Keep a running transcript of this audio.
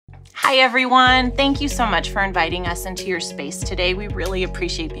Hi, everyone. Thank you so much for inviting us into your space today. We really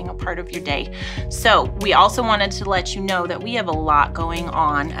appreciate being a part of your day. So we also wanted to let you know that we have a lot going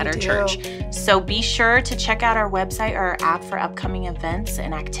on at our church. So be sure to check out our website or our app for upcoming events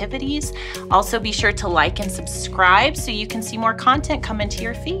and activities. Also be sure to like and subscribe so you can see more content come into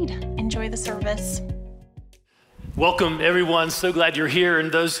your feed. Enjoy the service. Welcome, everyone. So glad you're here.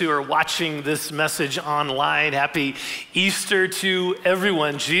 And those who are watching this message online, happy Easter to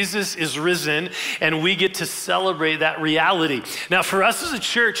everyone. Jesus is risen, and we get to celebrate that reality. Now, for us as a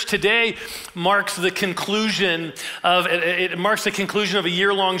church, today marks the conclusion of a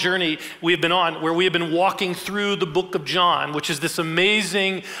year-long journey we have been on, where we have been walking through the book of John, which is this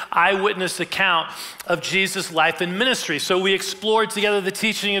amazing eyewitness account of Jesus' life and ministry. So we explored together the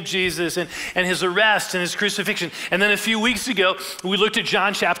teaching of Jesus and his arrest and his crucifixion. And then a few weeks ago, we looked at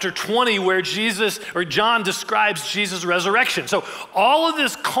John chapter 20, where John describes Jesus' resurrection. So all of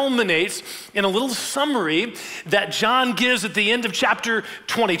this culminates in a little summary that John gives at the end of chapter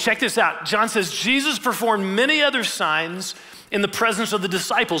 20. Check this out. John says, Jesus performed many other signs in the presence of the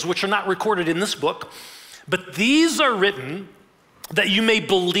disciples, which are not recorded in this book, but these are written that you may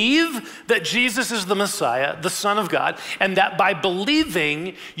believe that Jesus is the Messiah, the Son of God, and that by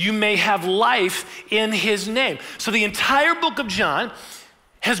believing you may have life in his name. So the entire book of John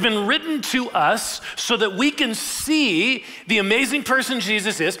has been written to us so that we can see the amazing person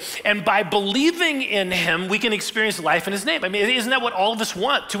Jesus is, and by believing in him, we can experience life in his name. I mean, isn't that what all of us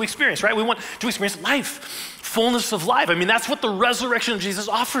want to experience, right? We want to experience life. Fullness of life. I mean, that's what the resurrection of Jesus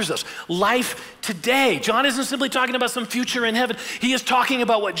offers us. Life today. John isn't simply talking about some future in heaven. He is talking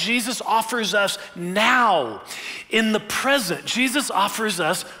about what Jesus offers us now, in the present. Jesus offers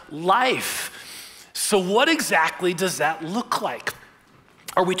us life. So what exactly does that look like?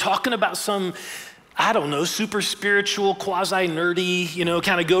 Are we talking about some, I don't know, super spiritual, quasi-nerdy,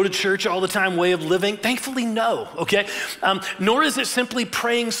 kind of go to church all the time way of living? Thankfully, no, okay? Nor is it simply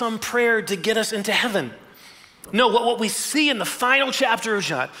praying some prayer to get us into heaven. No, what we see in the final chapter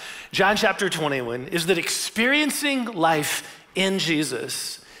of John chapter 21, is that experiencing life in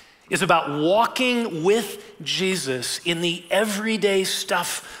Jesus is about walking with Jesus in the everyday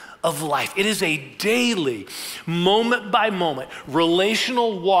stuff of life. It is a daily, moment by moment,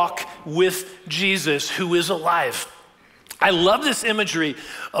 relational walk with Jesus who is alive. I love this imagery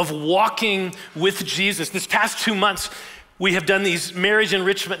of walking with Jesus. This past 2 months, we have done these marriage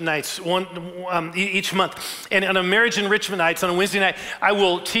enrichment nights each month. And on a marriage enrichment nights, on a Wednesday night, I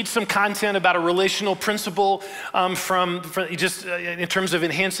will teach some content about a relational principle from in terms of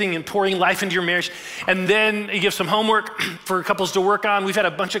enhancing and pouring life into your marriage. And then you give some homework for couples to work on. We've had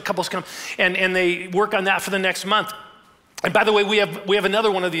a bunch of couples come and they work on that for the next month. And by the way, we have another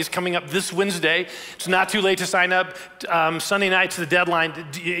one of these coming up this Wednesday. It's not too late to sign up. Sunday night's the deadline.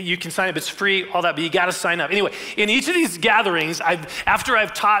 You can sign up, it's free, all that, but you gotta sign up. Anyway, in each of these gatherings, after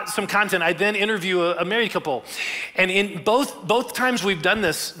I've taught some content, I then interview a married couple. And in both times we've done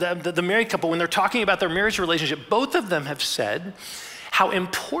this, the married couple, when they're talking about their marriage relationship, both of them have said how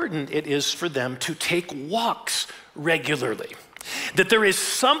important it is for them to take walks regularly. That there is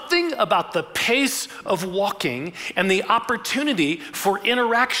something about the pace of walking and the opportunity for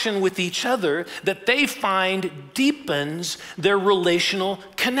interaction with each other that they find deepens their relational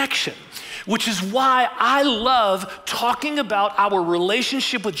connection. Which is why I love talking about our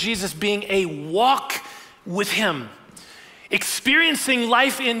relationship with Jesus being a walk with him. Experiencing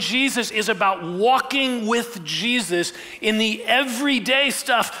life in Jesus is about walking with Jesus in the everyday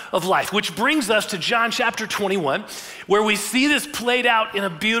stuff of life, which brings us to John chapter 21, where we see this played out in a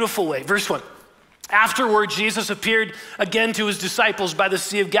beautiful way. Verse 1. Afterward, Jesus appeared again to his disciples by the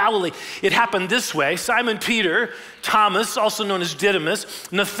Sea of Galilee. It happened this way. Simon Peter, Thomas, also known as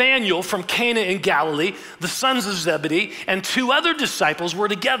Didymus, Nathanael from Cana in Galilee, the sons of Zebedee, and 2 other disciples were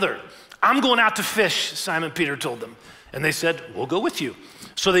together. I'm going out to fish, Simon Peter told them. And they said, we'll go with you.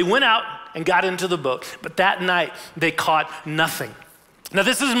 So they went out and got into the boat. But that night, they caught nothing. Now,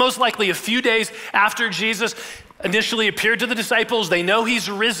 this is most likely a few days after Jesus initially appeared to the disciples. They know he's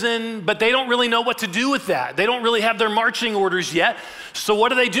risen, but they don't really know what to do with that. They don't really have their marching orders yet. So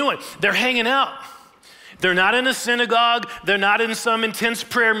what are they doing? They're hanging out. They're not in a synagogue. They're not in some intense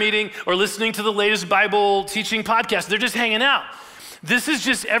prayer meeting or listening to the latest Bible teaching podcast. They're just hanging out. This is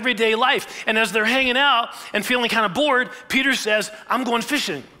just everyday life. And as they're hanging out and feeling kind of bored, Peter says, I'm going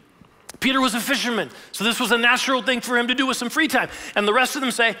fishing. Peter was a fisherman, so this was a natural thing for him to do with some free time. And the rest of them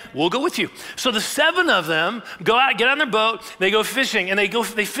say, we'll go with you. So the 7 of them go out, get on their boat, they go fishing, and they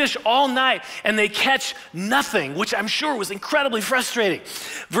fish all night, and they catch nothing, which I'm sure was incredibly frustrating.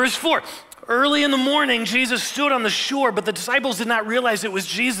 Verse 4, Early in the morning, Jesus stood on the shore, but the disciples did not realize it was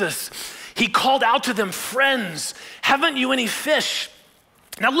Jesus. He called out to them, "Friends, haven't you any fish?"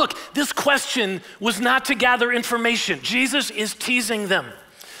 Now look, this question was not to gather information. Jesus is teasing them.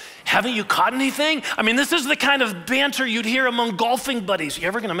 Haven't you caught anything? I mean, this is the kind of banter you'd hear among golfing buddies. You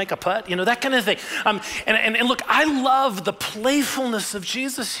ever gonna make a putt? You know, that kind of thing. And look, I love the playfulness of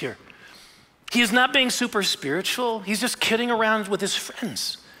Jesus here. He is not being super spiritual. He's just kidding around with his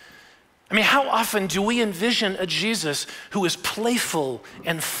friends. I mean, how often do we envision a Jesus who is playful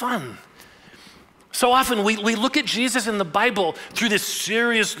and fun? So often we look at Jesus in the Bible through this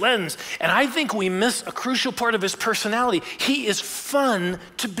serious lens, and I think we miss a crucial part of his personality. He is fun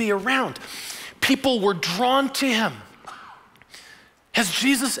to be around. People were drawn to him. Has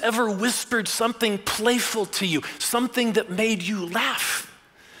Jesus ever whispered something playful to you, something that made you laugh?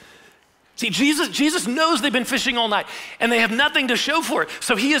 See, Jesus knows they've been fishing all night and they have nothing to show for it.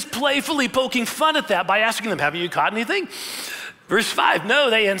 So he is playfully poking fun at that by asking them, "Haven't you caught anything?" Verse 5, "No,"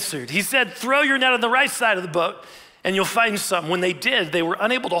 they answered. He said, "Throw your net on the right side of the boat and you'll find some." When they did, they were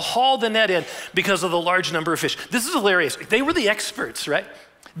unable to haul the net in because of the large number of fish. This is hilarious. They were the experts, right?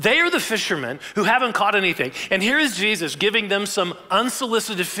 They are the fishermen who haven't caught anything. And here is Jesus giving them some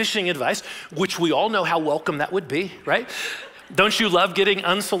unsolicited fishing advice, which we all know how welcome that would be, right? Don't you love getting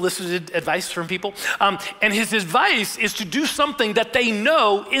unsolicited advice from people? And his advice is to do something that they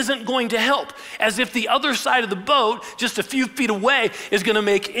know isn't going to help, as if the other side of the boat, just a few feet away, is gonna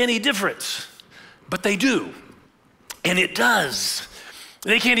make any difference. But they do, and it does.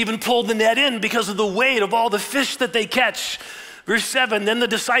 They can't even pull the net in because of the weight of all the fish that they catch. Verse 7, "Then the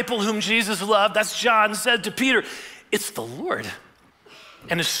disciple whom Jesus loved," that's John, "said to Peter, 'It's the Lord.'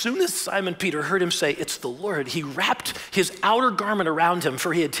 And as soon as Simon Peter heard him say, 'It's the Lord,' he wrapped his outer garment around him,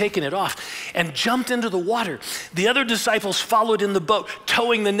 for he had taken it off, and jumped into the water. The other disciples followed in the boat,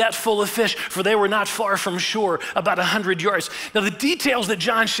 towing the net full of fish, for they were not far from shore, about 100 yards. Now the details that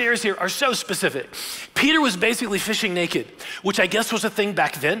John shares here are so specific. Peter was basically fishing naked, which I guess was a thing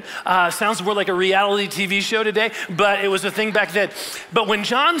back then. Sounds more like a reality TV show today, but it was a thing back then. But when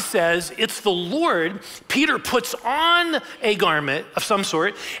John says, "It's the Lord," Peter puts on a garment of some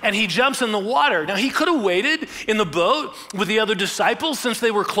sort, and he jumps in the water. Now, he could have waited in the boat with the other disciples since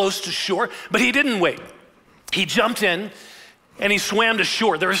they were close to shore, but he didn't wait. He jumped in and he swam to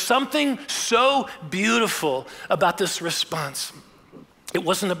shore. There is something so beautiful about this response. It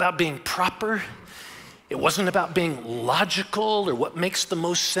wasn't about being proper. It wasn't about being logical or what makes the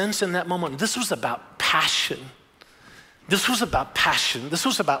most sense in that moment. This was about passion. This was about passion. This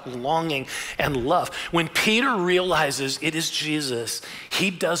was about longing and love. When Peter realizes it is Jesus, he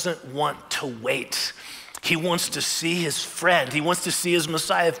doesn't want to wait. He wants to see his friend. He wants to see his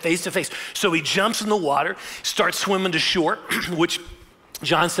Messiah face to face. So he jumps in the water, starts swimming to shore, which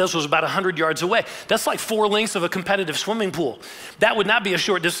John says was about 100 yards away. That's like 4 lengths of a competitive swimming pool. That would not be a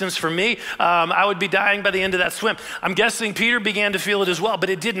short distance for me. I would be dying by the end of that swim. I'm guessing Peter began to feel it as well, but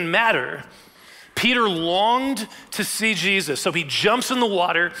it didn't matter. Peter longed to see Jesus, so he jumps in the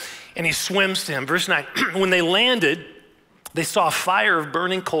water and he swims to him. Verse 9, when they landed, they saw a fire of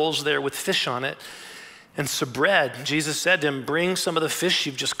burning coals there with fish on it and some bread. Jesus said to him, "Bring some of the fish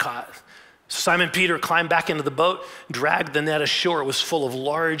you've just caught." Simon Peter climbed back into the boat, dragged the net ashore. It was full of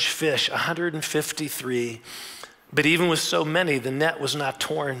large fish, 153. But even with so many, the net was not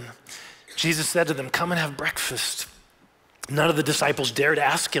torn. Jesus said to them, "Come and have breakfast." None of the disciples dared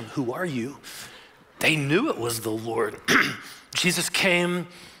ask him, "Who are you?" They knew it was the Lord. Jesus came,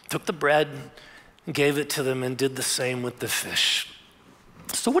 took the bread, gave it to them, and did the same with the fish.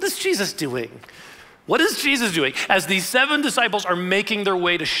 So what is Jesus doing? What is Jesus doing? As these 7 disciples are making their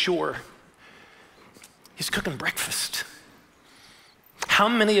way to shore, he's cooking breakfast. How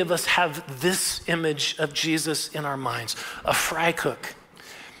many of us have this image of Jesus in our minds? A fry cook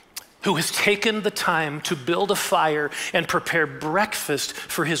who has taken the time to build a fire and prepare breakfast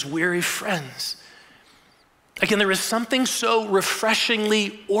for his weary friends. Again, there is something so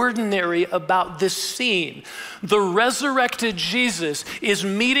refreshingly ordinary about this scene. The resurrected Jesus is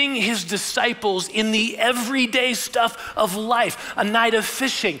meeting his disciples in the everyday stuff of life, a night of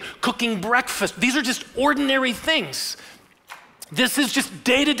fishing, cooking breakfast. These are just ordinary things. This is just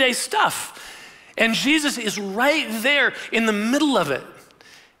day-to-day stuff. And Jesus is right there in the middle of it,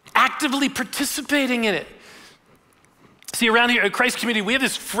 actively participating in it. See, around here at Christ Community, we have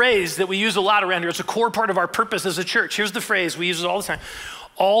this phrase that we use a lot around here. It's a core part of our purpose as a church. Here's the phrase, we use it all the time.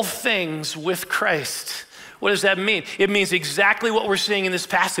 All things with Christ. What does that mean? It means exactly what we're seeing in this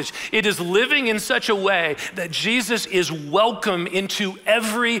passage. It is living in such a way that Jesus is welcome into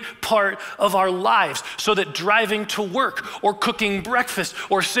every part of our lives, so that driving to work or cooking breakfast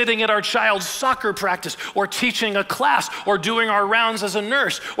or sitting at our child's soccer practice or teaching a class or doing our rounds as a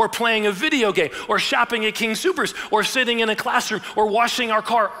nurse or playing a video game or shopping at King Soopers or sitting in a classroom or washing our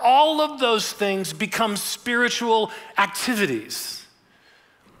car, all of those things become spiritual activities.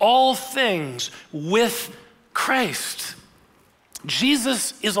 All things with Christ.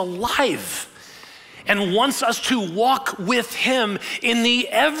 Jesus is alive and wants us to walk with him in the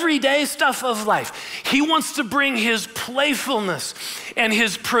everyday stuff of life. He wants to bring his playfulness and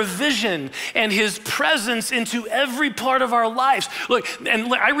his provision and his presence into every part of our lives. Look,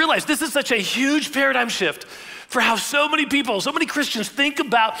 and I realize this is such a huge paradigm shift for how so many people, so many Christians think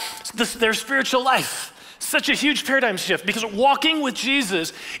about their spiritual life. Such a huge paradigm shift, because walking with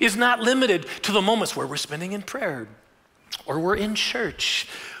Jesus is not limited to the moments where we're spending in prayer or we're in church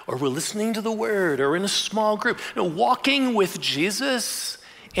or we're listening to the word or in a small group. No, walking with Jesus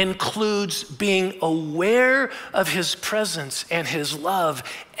includes being aware of his presence and his love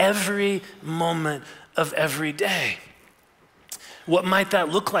every moment of every day. What might that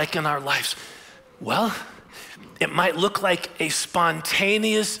look like in our lives? Well, it might look like a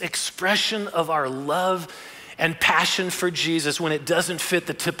spontaneous expression of our love and passion for Jesus when it doesn't fit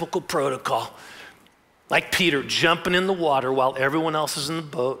the typical protocol. Like Peter jumping in the water while everyone else is in the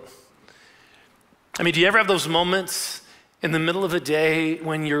boat. I mean, do you ever have those moments in the middle of a day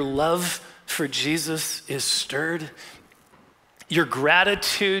when your love for Jesus is stirred? Your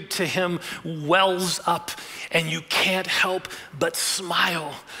gratitude to him wells up and you can't help but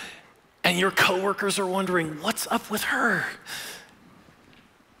smile. And your coworkers are wondering, what's up with her?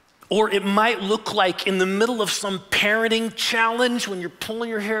 Or it might look like in the middle of some parenting challenge when you're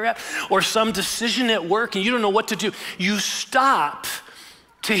pulling your hair out, or some decision at work and you don't know what to do. You stop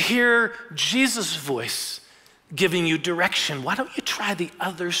to hear Jesus' voice giving you direction. Why don't you try the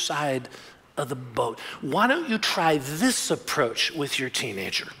other side of the boat? Why don't you try this approach with your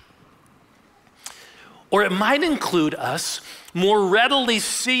teenager? Or it might include us more readily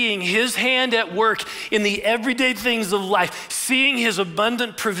seeing his hand at work in the everyday things of life, seeing his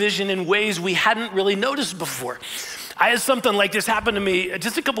abundant provision in ways we hadn't really noticed before. I had something like this happen to me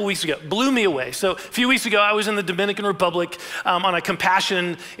just a couple weeks ago, blew me away. So a few weeks ago, I was in the Dominican Republic on a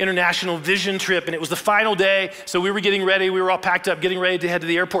Compassion International Vision trip, and it was the final day, so we were getting ready, we were all packed up, getting ready to head to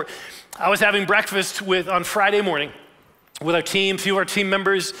the airport. I was having breakfast on Friday morning with our team, a few of our team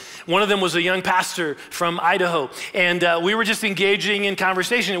members. One of them was a young pastor from Idaho. And we were just engaging in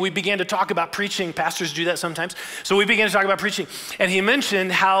conversation, and we began to talk about preaching. Pastors do that sometimes. So we began to talk about preaching. And he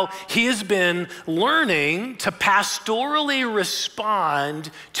mentioned how he has been learning to pastorally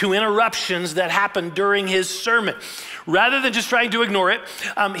respond to interruptions that happen during his sermon. Rather than just trying to ignore it,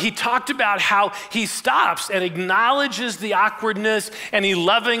 he talked about how he stops and acknowledges the awkwardness, and he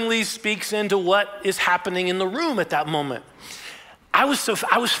lovingly speaks into what is happening in the room at that moment. I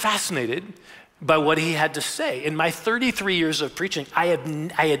was fascinated by what he had to say. In my 33 years of preaching, I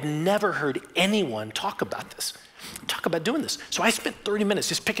had never heard anyone talk about this, talk about doing this. So I spent 30 minutes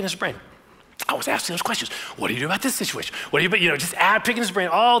just picking his brain. I was asking those questions. What do you do about this situation? What do you just picking his brain,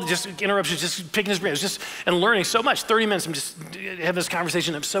 all just interruptions, just picking his brain. It was and learning so much. 30 minutes, I'm just having this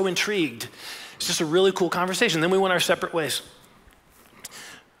conversation. I'm so intrigued. It's just a really cool conversation. Then we went our separate ways.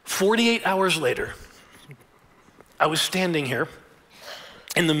 48 hours later, I was standing here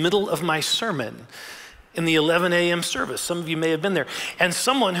in the middle of my sermon in the 11 a.m. service. Some of you may have been there. And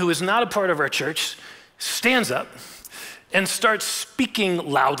someone who is not a part of our church stands up and starts speaking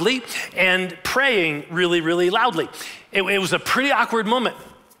loudly and praying really, really loudly. It was a pretty awkward moment.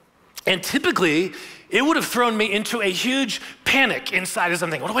 And typically, it would have thrown me into a huge panic inside as I'm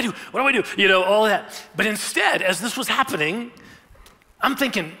thinking, what do I do? What do I do? You know, all of that. But instead, as this was happening, I'm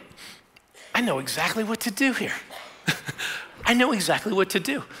thinking, I know exactly what to do here. I know exactly what to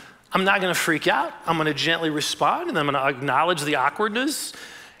do. I'm not gonna freak out. I'm gonna gently respond, and I'm gonna acknowledge the awkwardness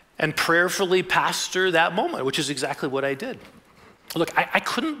and prayerfully pastor that moment, which is exactly what I did. Look, I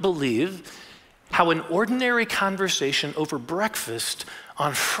couldn't believe how an ordinary conversation over breakfast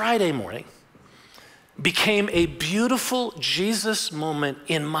on Friday morning became a beautiful Jesus moment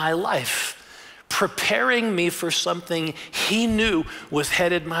in my life, preparing me for something he knew was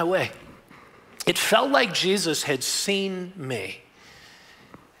headed my way. It felt like Jesus had seen me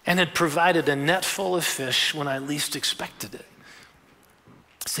and had provided a net full of fish when I least expected it.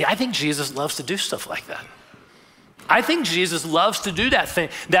 See, I think Jesus loves to do stuff like that. I think Jesus loves to do that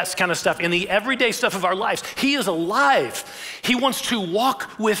kind of stuff in the everyday stuff of our lives. He is alive. He wants to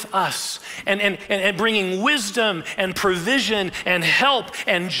walk with us and bringing wisdom and provision and help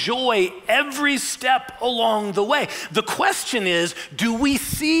and joy every step along the way. The question is, do we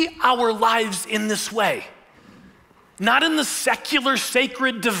see our lives in this way? Not in the secular,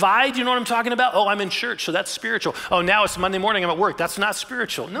 sacred divide, you know what I'm talking about? Oh, I'm in church, so that's spiritual. Oh, now it's Monday morning, I'm at work, that's not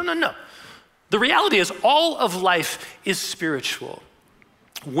spiritual. No. The reality is all of life is spiritual.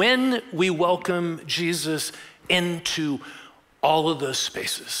 When we welcome Jesus into all of those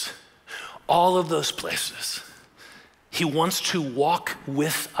spaces, all of those places, he wants to walk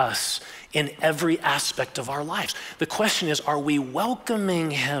with us in every aspect of our lives. The question is, are we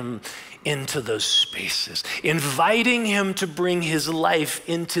welcoming him into those spaces, inviting him to bring his life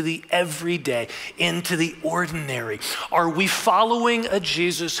into the everyday, into the ordinary? Are we following a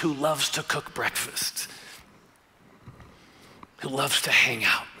Jesus who loves to cook breakfast, who loves to hang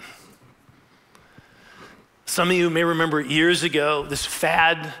out? Some of you may remember years ago this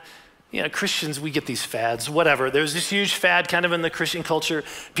fad. You know, Christians, we get these fads, whatever. There's this huge fad kind of in the Christian culture,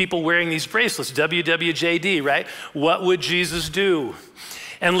 people wearing these bracelets, WWJD, right? What would Jesus do?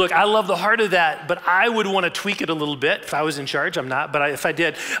 And look, I love the heart of that, but I would want to tweak it a little bit. If I was in charge, I'm not, but if I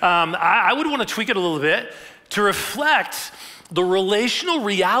did, I would want to tweak it a little bit to reflect the relational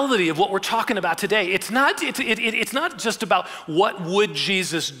reality of what we're talking about today. It's not just about what would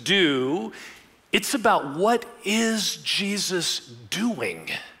Jesus do, it's about what is Jesus doing.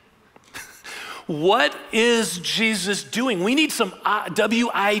 What is Jesus doing? We need some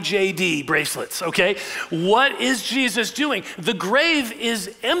WIJD bracelets, okay? What is Jesus doing? The grave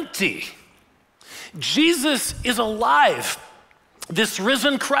is empty. Jesus is alive. This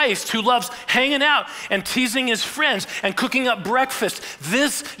risen Christ who loves hanging out and teasing his friends and cooking up breakfast.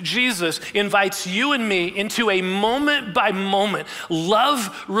 This Jesus invites you and me into a moment by moment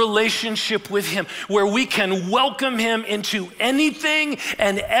love relationship with him where we can welcome him into anything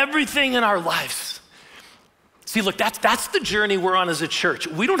and everything in our lives. See, look, that's the journey we're on as a church.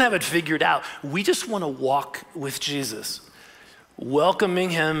 We don't have it figured out. We just want to walk with Jesus,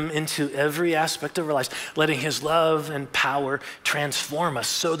 welcoming him into every aspect of our lives, letting his love and power transform us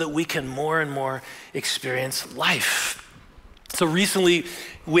so that we can more and more experience life. So recently,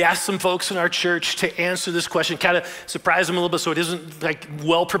 we asked some folks in our church to answer this question, kind of surprise them a little bit, so it isn't like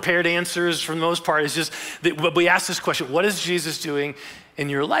well-prepared answers for the most part. It's just that we asked this question, what is Jesus doing in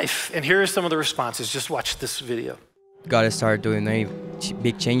your life? And here are some of the responses. Just watch this video. God has started doing many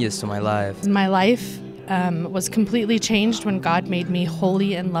big changes to my life. My life was completely changed when God made me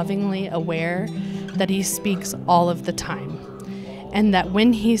wholly and lovingly aware that he speaks all of the time. And that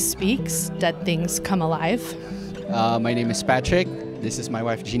when he speaks, dead things come alive. My name is Patrick. This is my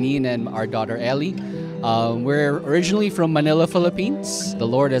wife Janine and our daughter Ellie. We're originally from Manila, Philippines. The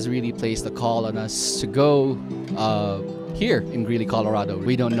Lord has really placed a call on us to go here in Greeley, Colorado.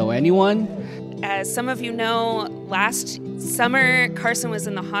 We don't know anyone. As some of you know, last summer Carson was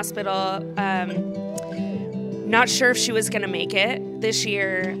in the hospital. Not sure if she was going to make it. This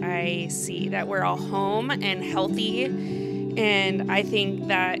year I see that we're all home and healthy. And I think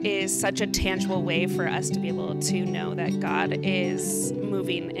that is such a tangible way for us to be able to know that God is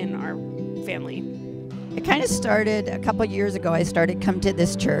moving in our family. It kind of started a couple years ago. I started coming to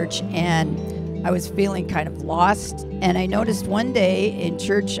this church and I was feeling kind of lost. And I noticed one day in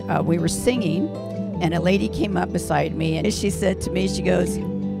church we were singing and a lady came up beside me and she said to me, she goes,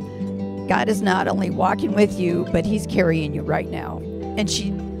 God is not only walking with you, but he's carrying you right now. And she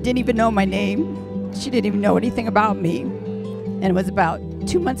didn't even know my name. She didn't even know anything about me. And it was about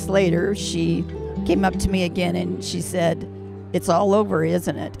 2 months later, she came up to me again and she said, it's all over,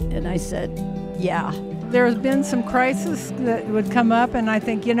 isn't it? And I said, yeah. There's been some crisis that would come up and I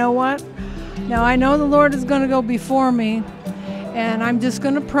think, you know what? Now I know the Lord is going to go before me and I'm just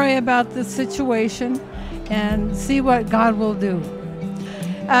going to pray about this situation and see what God will do.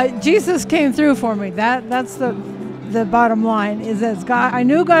 Jesus came through for me. That's the bottom line, is that God, I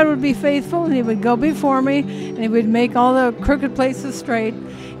knew God would be faithful and he would go before me and he would make all the crooked places straight,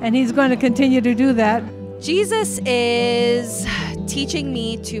 and he's going to continue to do that. Jesus is teaching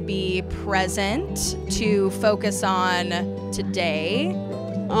me to be present, to focus on today.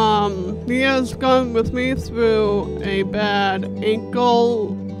 He has gone with me through a bad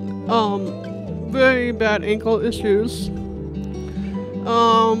ankle, very bad ankle issues.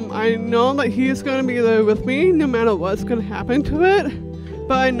 I know that he's going to be there with me no matter what's going to happen to it,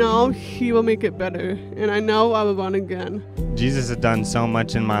 but I know he will make it better, and I know I will run again. Jesus has done so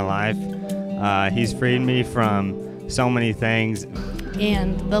much in my life. He's freed me from so many things.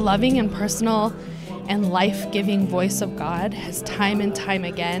 And the loving and personal and life-giving voice of God has time and time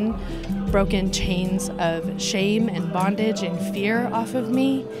again broken chains of shame and bondage and fear off of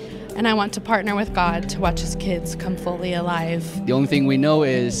me. And I want to partner with God to watch his kids come fully alive. The only thing we know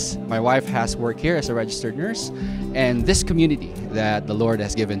is my wife has worked here as a registered nurse and this community that the Lord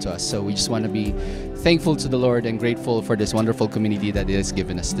has given to us. So we just want to be thankful to the Lord and grateful for this wonderful community that He has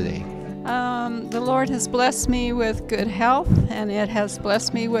given us today. The Lord has blessed me with good health, and it has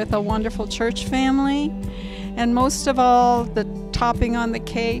blessed me with a wonderful church family. And most of all, the topping on the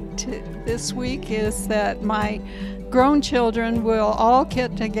cake this week is that my grown children will all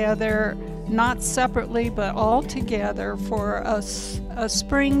get together, not separately, but all together for a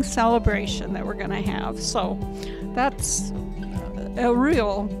spring celebration that we're going to have. So that's a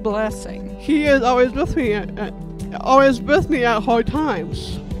real blessing. He is always with me at hard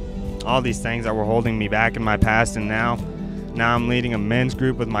times. All these things that were holding me back in my past, and now I'm leading a men's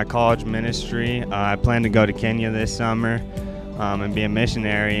group with my college ministry. I plan to go to Kenya this summer and be a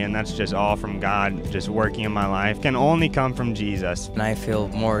missionary, and that's just all from God, just working in my life. Can only come from Jesus. And I feel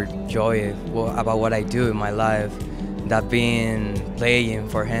more joy about what I do in my life, that being playing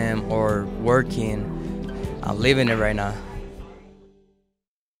for Him or working. I'm living it right now.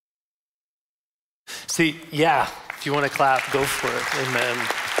 See, yeah, if you want to clap, go for it. Amen.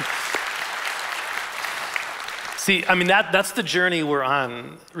 See, I mean, that's the journey we're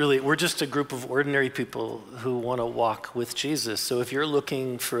on, really. We're just a group of ordinary people who want to walk with Jesus. So if you're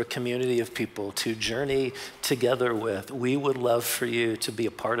looking for a community of people to journey together with, we would love for you to be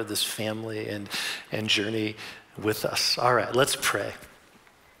a part of this family and journey with us. All right, let's pray.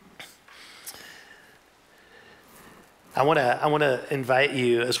 I want to invite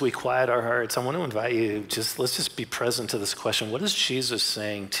you, as we quiet our hearts, I want to invite you, let's just be present to this question. What is Jesus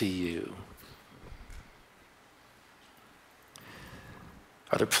saying to you?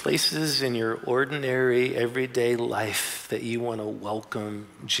 Are there places in your ordinary, everyday life that you want to welcome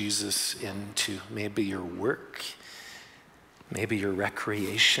Jesus into? Maybe your work, maybe your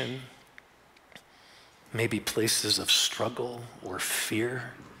recreation, maybe places of struggle or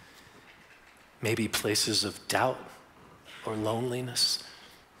fear, maybe places of doubt or loneliness.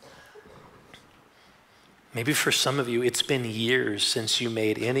 Maybe for some of you, it's been years since you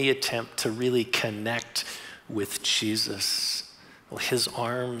made any attempt to really connect with Jesus. Well, his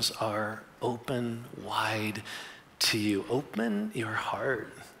arms are open wide to you. Open your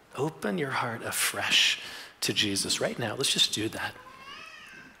heart afresh to Jesus right now. Let's just do that.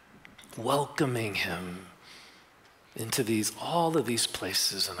 Welcoming him into all of these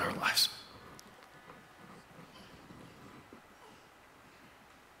places in our lives.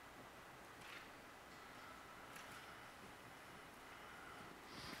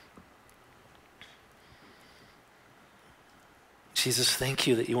 Jesus, thank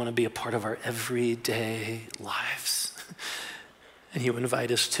you that you want to be a part of our everyday lives. And you invite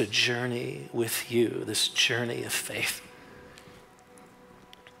us to journey with you, this journey of faith.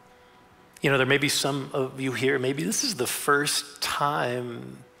 You know, there may be some of you here, maybe this is the first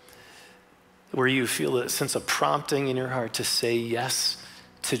time where you feel a sense of prompting in your heart to say yes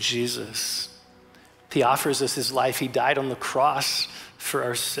to Jesus. He offers us his life. He died on the cross for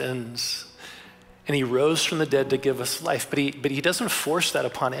our sins. And he rose from the dead to give us life, but he doesn't force that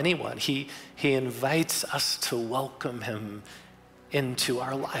upon anyone. He invites us to welcome him into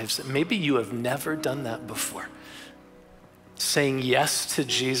our lives. Maybe you have never done that before. Saying yes to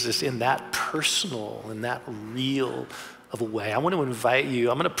Jesus in that personal and that real of a way. I want to invite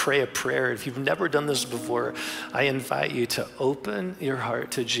you, I'm going to pray a prayer. If you've never done this before, I invite you to open your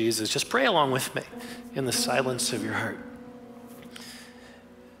heart to Jesus. Just pray along with me in the silence of your heart.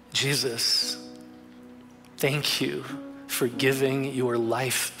 Jesus, thank you for giving your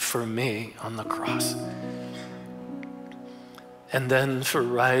life for me on the cross. And then for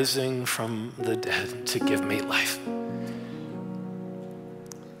rising from the dead to give me life.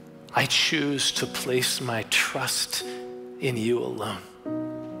 I choose to place my trust in you alone.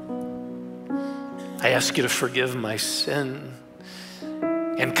 I ask you to forgive my sin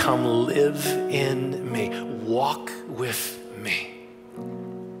and come live in me. Walk with me.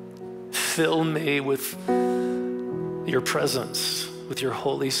 Fill me with your presence, with your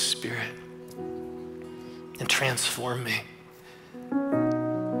Holy Spirit, and transform me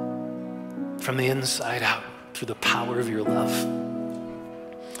from the inside out through the power of your love.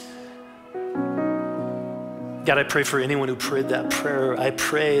 God, I pray for anyone who prayed that prayer. I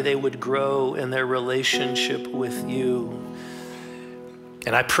pray they would grow in their relationship with you.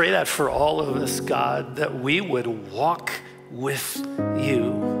 And I pray that for all of us, God, that we would walk with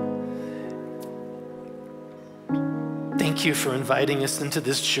you. Thank Thank you for inviting us into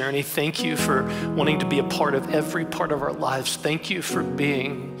this journey. Thank you for wanting to be a part of every part of our lives. Thank you for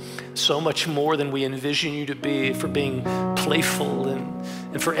being so much more than we envision you to be, for being playful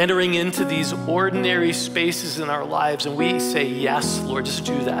and for entering into these ordinary spaces in our lives. And we say, yes, Lord, just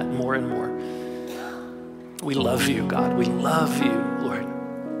do that more and more. We love you, God. We love you, Lord.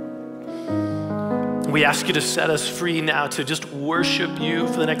 We ask you to set us free now to just worship you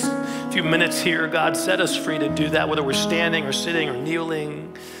for the next few minutes here, God. Set us free to do that, whether we're standing or sitting or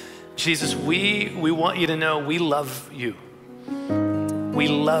kneeling. Jesus, we want you to know we love you. We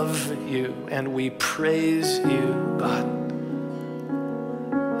love you and we praise you, God.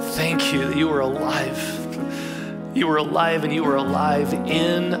 Thank you that you are alive. You are alive and you are alive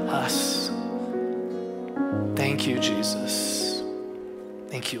in us. Thank you, Jesus.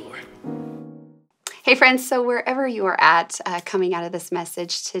 Thank you, Lord. Hey friends, so wherever you are at coming out of this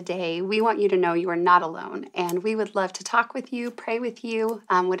message today, we want you to know you are not alone, and we would love to talk with you, pray with you.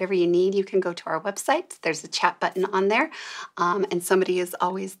 Whatever you need, you can go to our website. There's a chat button on there, and somebody is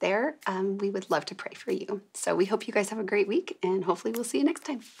always there. We would love to pray for you. So we hope you guys have a great week, and hopefully we'll see you next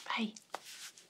time. Bye.